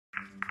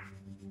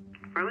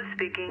Rose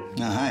speaking.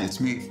 Hi, it's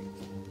me.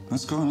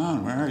 What's going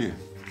on? Where are you?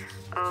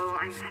 Oh,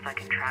 I'm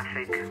stuck in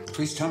traffic.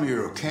 Please tell me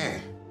you're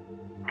okay.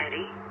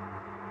 Eddie?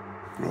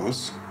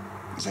 Rose,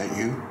 is that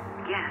you?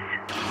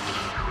 Yes.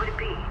 Who would it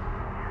be?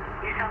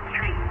 You sound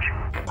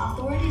strange.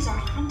 Authorities are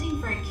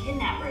hunting for a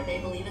kidnapper they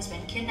believe has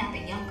been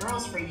kidnapping young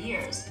girls for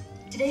years.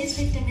 Today's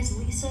victim is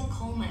Lisa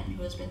Coleman,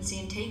 who has been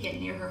seen taken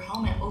near her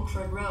home at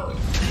Oakford Road.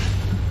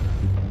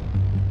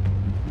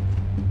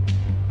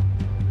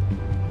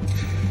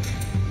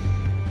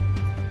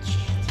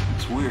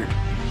 It's weird.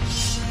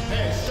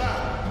 Hey,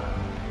 stop!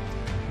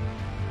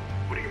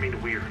 What do you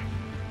mean weird?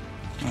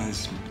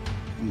 There's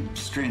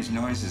strange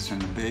noises from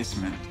the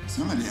basement.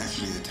 Somebody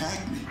actually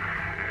attacked me.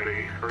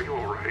 Eddie, are you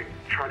alright?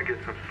 Try to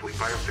get some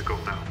sleep. I have to go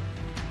now.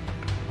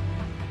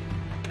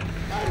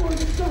 Edward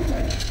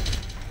Sutton!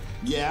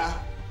 Yeah?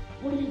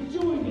 What are you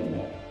doing in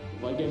there?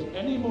 If I get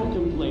any more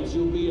complaints,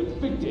 you'll be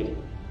evicted.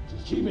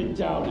 Just keep it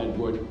down,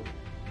 Edward.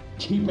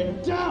 Keep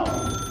it down!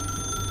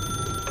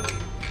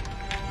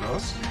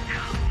 Rose?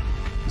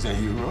 Is that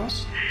you,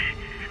 Rose?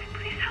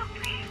 Please help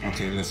me.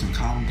 Okay, listen,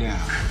 calm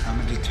down. I'm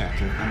a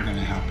detective. I'm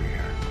gonna help you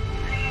here.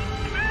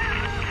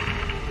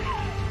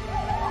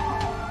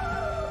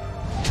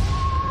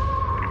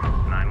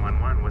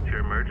 911, what's your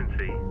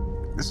emergency?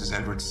 This is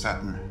Edward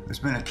Sutton. There's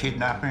been a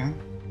kidnapping.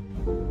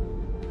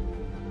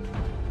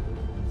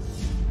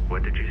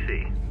 What did you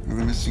see? Of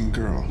a missing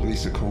girl,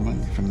 Lisa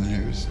Coleman, from the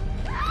news.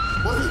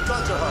 What have you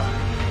done to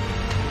her?